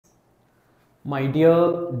My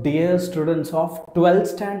dear students of 12th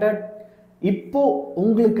standard, இப்போ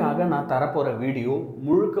உங்களுக்காக நான் தரப்போற வீடியோ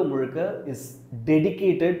முழுக்க is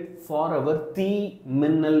dedicated for our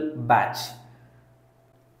𝒑 batch.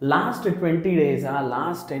 Last 20 days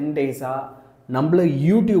last 10 days நம்மள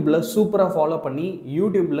யூடியூப்ல சூப்பரா ஃபாலோ பண்ணி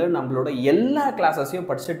யூடியூப்ல நம்மளோட எல்லா கிளாसेसையும்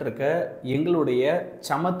படிச்சிட்டு இருக்க எங்களுடைய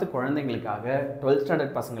சமத்து குழந்தைகளுக்காக 12th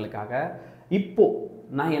ஸ்டாண்டர்ட் பசங்களுக்காக இப்போ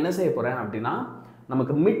நான் என்ன செய்ய போறேன் அப்படினா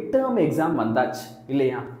நமக்கு மிட் டர்ம் எக்ஸாம் வந்தாச்சு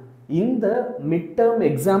இல்லையா இந்த mid term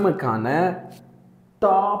எக்ஸாமுக்கான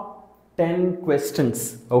top 10 questions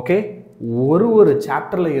okay ஒரு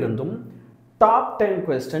சாப்டர்ல இருந்தும் top 10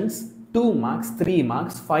 questions 2 marks 3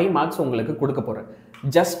 marks 5 marks உங்களுக்கு கொடுக்க போறேன்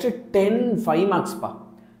just 10 5 marks பா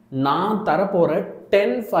நான் தர போற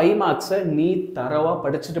 10 5 marks நீ தரவா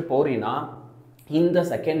படிச்சிட்டு போறீனா இந்த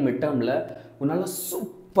செகண்ட் மிட் டர்ம்ல உன்னால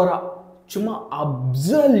சூப்பரா சும்மா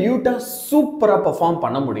அப்சல்யூட்டா சூப்பரா பெர்ஃபார்ம்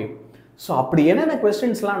பண்ண முடியும் சோ அப்படி என்னென்ன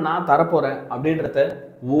क्वेश्चंसலாம் நான் தர போறேன் அப்படிங்கறத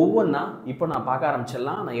ஒவ்வொண்ணா இப்போ நான் பார்க்க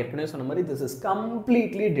ஆரம்பிச்சலாம் நான் ஏற்கனவே சொன்ன மாதிரி this is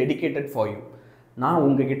completely dedicated for you நான்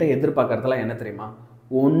உங்ககிட்ட எதிர்பார்க்கறதெல்லாம் என்ன தெரியுமா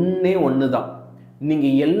ஒண்ணே தான் நீங்க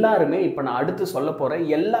எல்லாரும் இப்ப நான் அடுத்து சொல்ல போற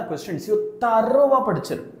எல்லா क्वेश्चंसையும் தரோவா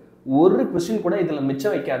படிச்சிரு ஒரு क्वेश्चन கூட இதல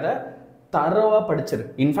மிச்சம் வைக்காத தரோவா படிச்சிரு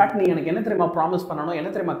இன்ஃபேக்ட் நீ எனக்கு என்ன தெரியுமா ப்ராமிஸ் பண்ணனும்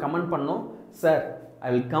என்ன தெரியுமா கமெண்ட் பண்ணனும் sir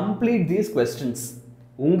I will complete these questions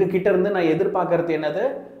உங்ககிட்ட இருந்து நான் எதிர்பார்க்கிறது என்னது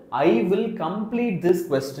I will complete these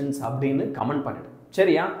questions அப்படினு கமெண்ட் பண்ணிடு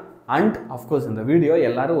சரியா and of course இந்த வீடியோ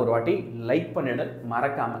எல்லாரும் ஒரு வாட்டி லைக் பண்ணிடு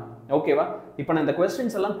மறக்காம ஓகேவா இப்போ நான் இந்த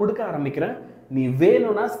क्वेश्चंस எல்லாம் கொடுக்க ஆரம்பிக்கிறேன் நீ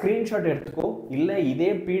வேணும்னா ஸ்கிரீன்ஷாட் எடுத்துக்கோ இல்ல இதே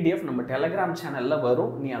PDF நம்ம Telegram சேனல்ல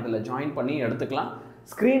வரும் நீ அதுல ஜாயின் பண்ணி எடுத்துக்கலாம்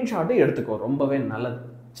ஸ்கிரீன்ஷாட் எடுத்துக்கோ ரொம்பவே நல்லது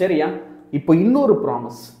சரியா இப்போ இன்னொரு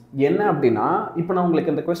ப்ராமிஸ் என்ன அப்படினா இப்போ நான்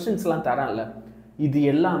உங்களுக்கு இந்த क्वेश्चंसலாம் தரேன்ல இது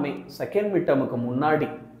எல்லாமே செகண்ட் மிட் டர்முக்கு முன்னாடி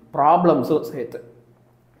ப்ராப்ளம்ஸோ சேர்த்து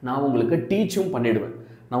நான் உங்களுக்கு டீச்சும் பண்ணிடுவேன்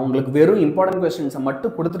நான் உங்களுக்கு வெறும் இம்பார்ட்டன்ட் क्वेश्चंस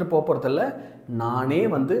மட்டும் கொடுத்துட்டு போறதில்ல நானே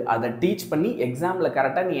வந்து அதை டீச் பண்ணி எக்ஸாம்ல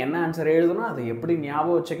கரெக்ட்டா நீ என்ன ஆன்சர் எழுதணும் அதை எப்படி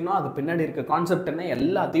ஞாபகம் வச்சுக்கணும் அது பின்னாடி இருக்க கான்செப்ட் என்ன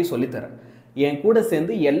எல்லாத்தையும் சொல்லி தரேன் என் கூட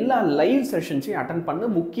சேர்ந்து எல்லா லைவ் செஷன்ஸையும் அட்டெண்ட் பண்ணு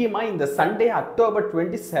முக்கியமா இந்த சண்டே அக்டோபர்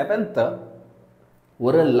 27th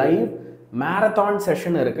ஒரு லைவ் மாரத்தான்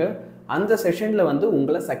செஷன் இருக்கு அந்த செஷன்ல வந்து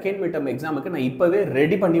உங்களை செகண்ட் மிட் டர்ம் எக்ஸாமுக்கு நான் இப்பவே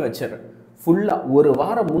ரெடி பண்ணி வச்சிரேன் ஃபுல்லா ஒரு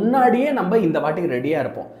வாரம் முன்னாடியே நம்ம இந்த வாட்டி ரெடியா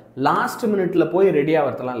இருப்போம் லாஸ்ட் மினிட்ல போய் ரெடி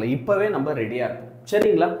ஆவறதலாம் இல்ல இப்பவே நம்ம ரெடியா இருப்போம்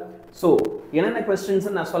சரிங்களா சோ என்னென்ன क्वेश्चंस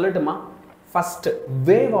நான் சொல்லட்டுமா ஃபர்ஸ்ட்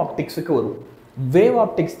வேவ் ஆப்டிக்ஸ்க்கு வரும் வேவ்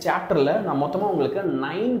ஆப்டிக்ஸ் சாப்டர்ல நான் மொத்தமா உங்களுக்கு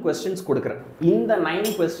 9 क्वेश्चंस கொடுக்கிறேன் இந்த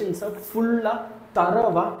 9 क्वेश्चंस ஃபுல்லா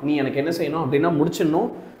தரவா நீ எனக்கு என்ன செய்யணும் அப்படினா முடிச்சிடணும்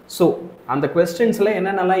சோ அந்த क्वेश्चंसல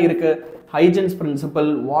என்னென்னலாம் இருக்கு Huygens principle,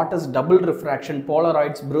 what is double refraction,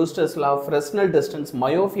 Polaroids, Brewster's law, Fresnel distance,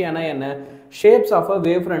 myopia என்ன shapes of a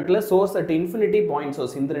wavefront source at infinity point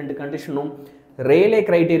source இந்த ரெண்டு கண்டிஷனும் Rayleigh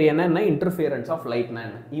criteria என்ன interference of light என்ன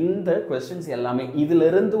இந்த क्वेश्चंस எல்லாமே இதில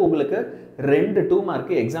இருந்து உங்களுக்கு 2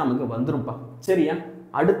 மார்க் எக்ஸாமுக்கு வந்துரும்பா சரியா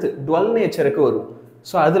அடுத்து dual natureக்கு வரும்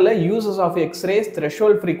சோ அதுல uses of x-rays,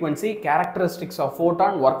 threshold frequency, characteristics of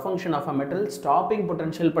photon, work function of a metal, stopping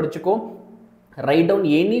potential படிச்சுக்கோ write down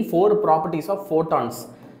any 4 properties of photons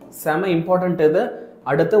semi important இது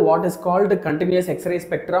அடுத்து what is called continuous x-ray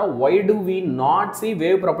spectra why do we not see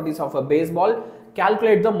wave properties of a baseball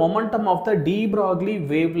calculate the momentum of the de Broglie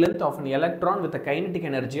wavelength of an electron with a kinetic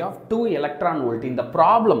energy of 2 electron volt இந்த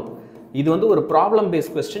problem இது வந்து ஒரு problem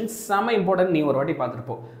based question semi important நீ ஒரு வாட்டி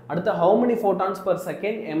பார்த்திருப்போ அடுத்து how many photons per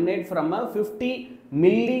second emanate from a 50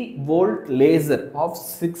 millivolt laser of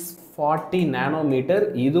 640 nanometer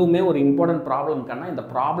இதுவுமே ஒரு இம்பார்ட்டன்ட் ப்ராப்ளம் கண்ணா இந்த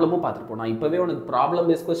ப்ராப்ளமும் பார்த்துருப்போம் நான் இப்போவே உனக்கு ப்ராப்ளம்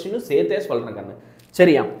பேஸ் கொஸ்டினும் சேர்த்தே சொல்கிறேன் கண்ணு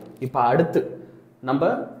சரியா இப்போ அடுத்து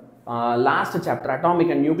நம்ம last chapter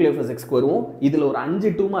atomic and nuclear ஃபிசிக்ஸ்க்கு வருவோம் இதில் ஒரு 5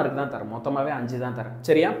 2 மார்க் தான் தரேன் மொத்தமாகவே 5 தான் தரேன்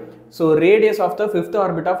சரியா so radius of the 5th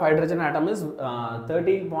orbit of hydrogen atom is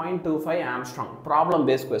 13.25 Armstrong problem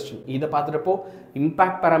base question இதை பார்த்துட்டுப்போ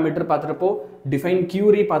impact parameter பார்த்துட்டுப்போ define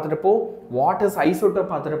Curie பார்த்துட்டுப்போ what is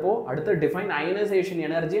isotope பார்த்துட்டுப்போ அடுத்து define ionisation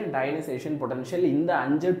energy and ionisation potential இந்த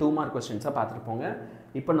 5 2 மார்க் கொஸ்டின்ஸை பார்த்துருப்போங்க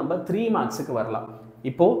இப்போ நம்ம 3 மார்க்ஸுக்கு வரலாம்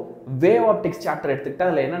இப்போ வேவ் ஆப்டிக்ஸ் சாப்டர் எடுத்துக்கிட்டா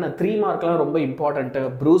அதில் என்னென்ன 3 மார்க்லாம் ரொம்ப இம்பார்ட்டன்ட்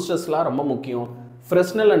ப்ரூஸ்டர்ஸ்லாம் ரொம்ப முக்கியம்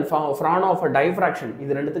ஃப்ரெஸ்னல் அண்ட் ஃப்ரானோ ஆஃப் டைஃப்ராக்ஷன்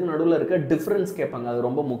இது ரெண்டுத்துக்கு நடுவில் இருக்க டிஃப்ரென்ஸ் கேட்பாங்க அது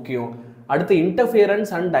ரொம்ப முக்கியம் அடுத்து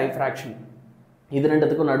இன்டர்ஃபியரன்ஸ் அண்ட் டைஃப்ராக்ஷன் இது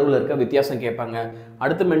ரெண்டுத்துக்கும் நடுவில் இருக்க வித்தியாசம் கேட்பாங்க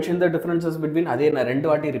அடுத்து மென்ஷன் த டிஃபரன்சஸ் பிட்வீன் அதே நான்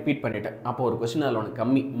 2 வாட்டி ரிப்பீட் பண்ணிட்டேன் அப்போ ஒரு கொஸ்டின் அதில் உனக்கு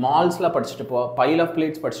கம்மி மால்ஸ்லாம் படிச்சுட்டு போ பைல் ஆஃப்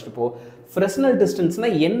பிளேட்ஸ் படிச்சுட்டு போ ஃப்ரெஸ்னல்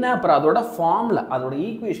டிஸ்டன்ஸ்னால் என்ன அப்புறம் அதோட ஃபார்மில் அதோட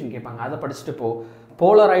ஈக்குவேஷன் கேட்பாங்க அதை படிச்சுட்டு போ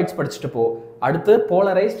போலரைட்ஸ் படிச்சுட்டு போ அடுத்து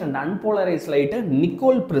polarised and unpolarised light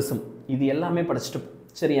Nicole prism இது எல்லாமே படிச்சுட்டு போ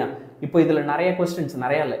சரியா இப்போ இதில் நிறைய கொஸ்டின்ஸ்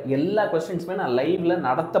நிறையா இல்லை, எல்லா கொஸ்டின்ஸுமே நான் லைவ்ல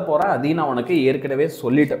நடத்த போகிறேன், அதையும் நான் உனக்கு ஏற்கனவே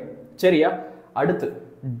சொல்லிட்டேன். சரியா? அடுத்து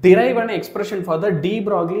derive an expression for the de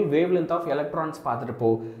Broglie wavelength of electrons பார்த்துட்டு போ.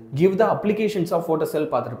 Give the applications of photocell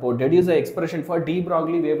பார்த்துட்டு போ. Deduce the expression for de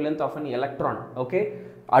Broglie wavelength of an electron. Okay.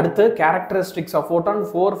 அடுத்து characteristics of photon,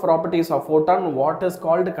 4 properties of photon, what is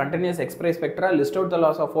called continuous X-ray spectra, list out the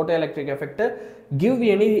laws of photoelectric effect, give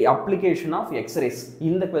any application of X-rays.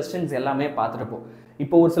 இந்த questions எல்லாமே பார்த்துட்டு போ.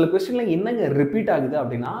 இப்போ ஒரு சில கொஸ்டின்ல என்னங்க ரிப்பீட் ஆகுது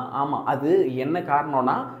அப்படின்னா, ஆமாம் அது என்ன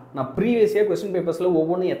காரணம்னா, நான் ப்ரீவியஸியாக கொஸ்டின் பேப்பர்ஸில்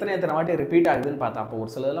ஒவ்வொன்றும் எத்தனை வாட்டி ரிப்பீட் ஆகுதுன்னு பார்த்தா, அப்போ ஒரு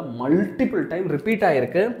சிலதெல்லாம் மல்டிபிள் டைம் ரிப்பீட்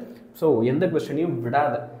ஆகிருக்கு. ஸோ எந்த கொஸ்டினையும்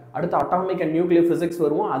விடாது. அடுத்து அட்டாமிக் அண்ட் நியூக்ளியர் ஃபிசிக்ஸ்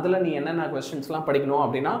வருவோம். அதில் நீ என்னென்ன கொஸ்டின்ஸ்லாம் படிக்கணும்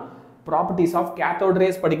அப்படின்னா, ப்ராப்பர்ட்டிஸ் ஆஃப் கேத்தோட்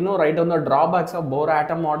ரேஸ் படிக்கணும், right on the drawbacks of bore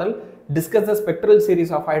atom model, discuss the spectral series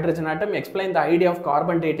of hydrogen atom, explain the idea of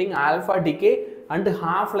carbon dating, alpha decay and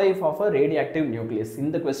half life of a radioactive nucleus.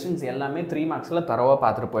 இந்த questions எல்லாமே 3 marksல தரவா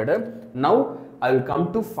பார்த்துட்டு போயிடு. Now I will come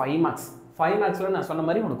to 5 marks. 5 marksல நான் சொன்ன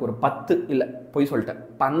மாதிரி உனக்கு ஒரு 10 இல்லை போய் சொல்லிட்டேன்,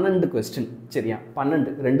 12 question. சரியா? 12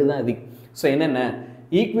 2 தான் இது. ஸோ என்னென்ன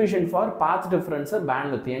equation for path difference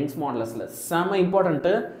bandwidth Young's மாடுலஸில் செம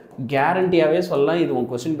இம்பார்ட்டன்ட்டு, கேரண்டியாகவே சொல்லலாம் இது உன்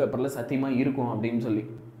கொஸ்டின் பேப்பரில் சத்தியமாக இருக்கும் அப்படின்னு சொல்லி.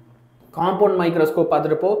 காம்பவுண்ட் மைக்ரோஸ்கோப்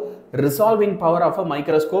பார்த்துட்டு போ. Resolving power of a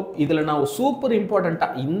microscope, இதில் நான் சூப்பர்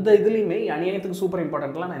இம்பார்ட்டண்ட்டாக இந்த இதுலேயுமே அநியாயத்துக்கு சூப்பர்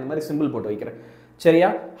இம்பார்ட்டண்ட்லாம் நான் இந்த மாதிரி சிம்பிள் போட்டு வைக்கிறேன். சரியா?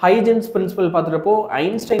 ஹைஜென்ஸ் பிரின்சிபல் பார்த்துட்டு போ.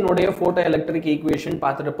 ஐன்ஸ்டைனுடைய ஃபோட்டோ எலக்ட்ரிக் ஈக்குவேஷன்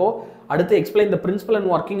பார்த்துட்டு போ. அடுத்து explain the principal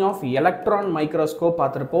and working of electron microscope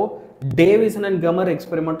பார்த்துட்டு போ. டேவிசன் அண்ட் கமர்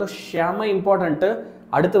எக்ஸ்பெரிமெண்ட்டும் செம இம்பார்ட்டண்ட்டு.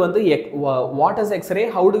 அடுத்து வந்து what is x ray,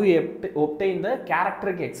 how to we obtain the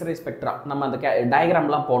கேரக்டரிக் x ray spectra, நம்ம அந்த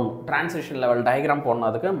டயக்ராம்லாம் போடணும், டிரான்சிஷன் லெவல் டயக்ராம் போடணும்,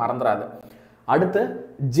 அதுக்கு மறந்துடாது. அடுத்து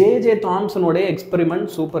J தாம்சனுடைய experiment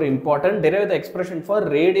super important. Derive the expression for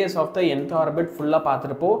radius of the nth orbit ஃபுல்லாக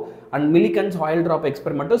பார்த்துட்டு போ. And Millikan's oil drop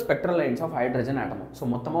experiment, spectral lines of hydrogen atom. So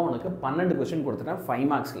மொத்தமாக உனக்கு 12 கொஸ்டின் கொடுத்துட்டேன் 5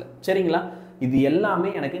 மார்க்ஸில். சரிங்களா? இது எல்லாமே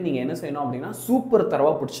எனக்கு நீங்கள் என்ன செய்யணும் அப்படின்னா சூப்பர்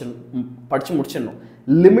தரவாக படித்து முடிச்சிடணும்.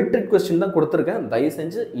 லிமிட்டட் கொஸ்டின் தான் கொடுத்துருக்கேன், தயவு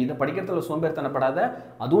செஞ்சு இதை படிக்கிறதுல சோம்பேறித்தனப்படாத,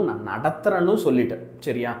 அதுவும் நான் நடத்துகிறேன்னு சொல்லிட்டேன்.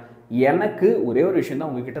 சரியா? எனக்கு ஒரே ஒரு விஷயம் தான்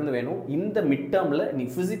உங்ககிட்ட இருந்து வேணும். இந்த மிட் டேர்மில் நீ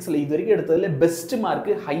ஃபிசிக்ஸில் இது வரைக்கும் எடுத்ததில் பெஸ்ட்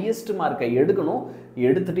மார்க்கு ஹையஸ்ட் மார்க்கை எடுக்கணும்.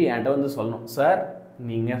 எடுத்துகிட்டு என்கிட்ட வந்து சொல்லணும், சார்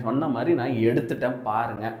நீங்கள் சொன்ன மாதிரி நான் எடுத்துட்டேன்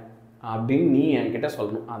பாருங்கள் அப்படின்னு நீ என்கிட்ட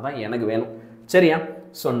சொல்லணும். அதுதான் எனக்கு வேணும். சரியா?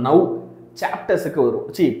 ஸோ நவ் சாப்டர்ஸுக்கு வரும்,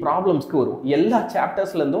 ப்ராப்ளம்ஸ்க்கு வரும். எல்லா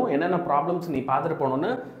சாப்டர்ஸ்லேருந்தும் என்னென்ன ப்ராப்ளம்ஸ் நீ பார்த்துட்டு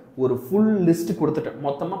போனோன்னு ஒரு ஃபுல் லிஸ்ட் கொடுத்துட்டேன்.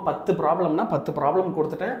 மொத்தமாக 10 ப்ராப்ளம்னா 10 ப்ராப்ளம்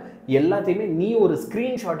கொடுத்துட்டேன். எல்லாத்தையுமே நீ ஒரு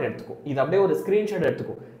ஸ்க்ரீன்ஷாட் எடுத்துக்கோ. இது அப்படியே ஒரு ஸ்க்ரீன்ஷாட்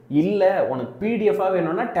எடுத்துக்கோ. இல்லை உனக்கு பிடிஎஃபாக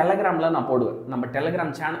வேணும்னா டெலகிராமில் நான் போடுவேன். நம்ம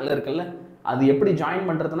டெலகிராம் சேனல் இருக்குல்ல, அது எப்படி ஜாயின்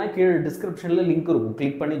பண்ணுறதுனா கீழே டிஸ்கிரிப்ஷனில் லிங்க் இருக்கும்,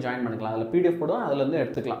 கிளிக் பண்ணி ஜாயின் பண்ணிக்கலாம். அதில் பிடிஎஃப் போடுவோம், அதுலேருந்து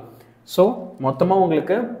எடுத்துக்கலாம். ஸோ மொத்தமாக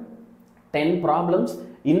உங்களுக்கு 10 ப்ராப்ளம்ஸ்.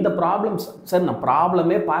 இந்த ப்ராப்ளம்ஸ் சார் நான்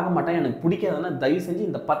ப்ராப்ளமே பார்க்க மாட்டேன், எனக்கு பிடிக்காதுன்னா தயவு செஞ்சு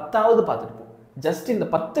இந்த 10வது பார்த்துருப்போம். ஜஸ்ட் இந்த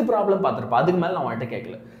 10 ப்ராப்ளம் பார்த்துருப்போம், அதுக்கு மேலே நான் அவன்கிட்ட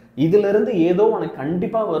கேட்கல. இதிலிருந்து ஏதோ உனக்கு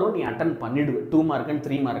கண்டிப்பாக வரும், நீ அட்டன் பண்ணிடுவேன். 2 மார்க் அண்ட்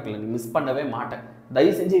 3 மார்க்கில் நீ மிஸ் பண்ணவே மாட்டேன்.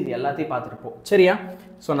 தயவு செஞ்சு இது எல்லாத்தையும் பார்த்துருப்போம். சரியா?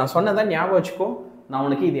 ஸோ நான் சொன்னதை ஞாபகம் வச்சுக்கோ. நான்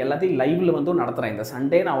உனக்கு இது எல்லாத்தையும் லைவில் வந்து நடத்துகிறேன். இந்த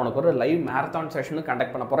சண்டே நான் உனக்கு ஒரு லைவ் மேரத்தான் செஷனும்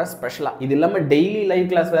கண்டக்ட் பண்ண போகிறேன் ஸ்பெஷலாக. இது இல்லாமல் டெய்லி லைவ்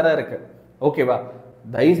கிளாஸ் வேறு இருக்குது. ஓகேவா?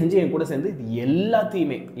 தயவு செஞ்சு என் கூட சேர்ந்து இது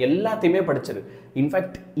எல்லாத்தையுமே படிச்சிரு.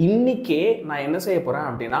 இன்ஃபேக்ட் இன்னைக்கே நான் என்ன செய்ய போகிறேன்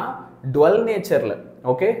அப்படின்னா டுவெல் நேச்சரில்,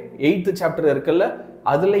 ஓகே 8th சாப்டர் இருக்குல்ல,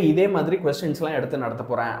 அதில் இதே மாதிரி கொஸ்டின்ஸ்லாம் எடுத்து நடத்த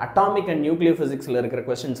போகிறேன். அட்டாமிக் அண்ட் நியூக்ளியர் ஃபிசிக்ஸில் இருக்கிற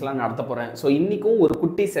கொஸ்டின்ஸ்லாம் நடத்த போகிறேன். ஸோ இன்றைக்கும் ஒரு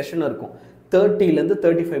குட்டி செஷன் இருக்கும், 30லேருந்து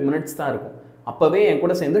 35 மினிட்ஸ் தான் இருக்கும். அப்போவே என்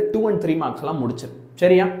கூட சேர்ந்து 2 and 3 மார்க்ஸ்லாம் முடிச்சிரு.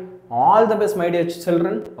 சரியா? All the best my dear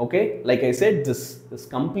children. Okay, like I set, this is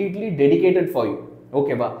completely dedicated for you.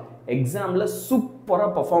 ஓகேவா? எக்ஸாமில் சூப்பராக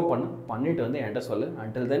பர்ஃபார்ம் பண்ணிட்டு வந்து என்கிட்ட சொல்லு.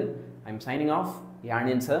 Until then, I'm signing off.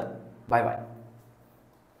 Yazhiniyan Sir. Bye bye.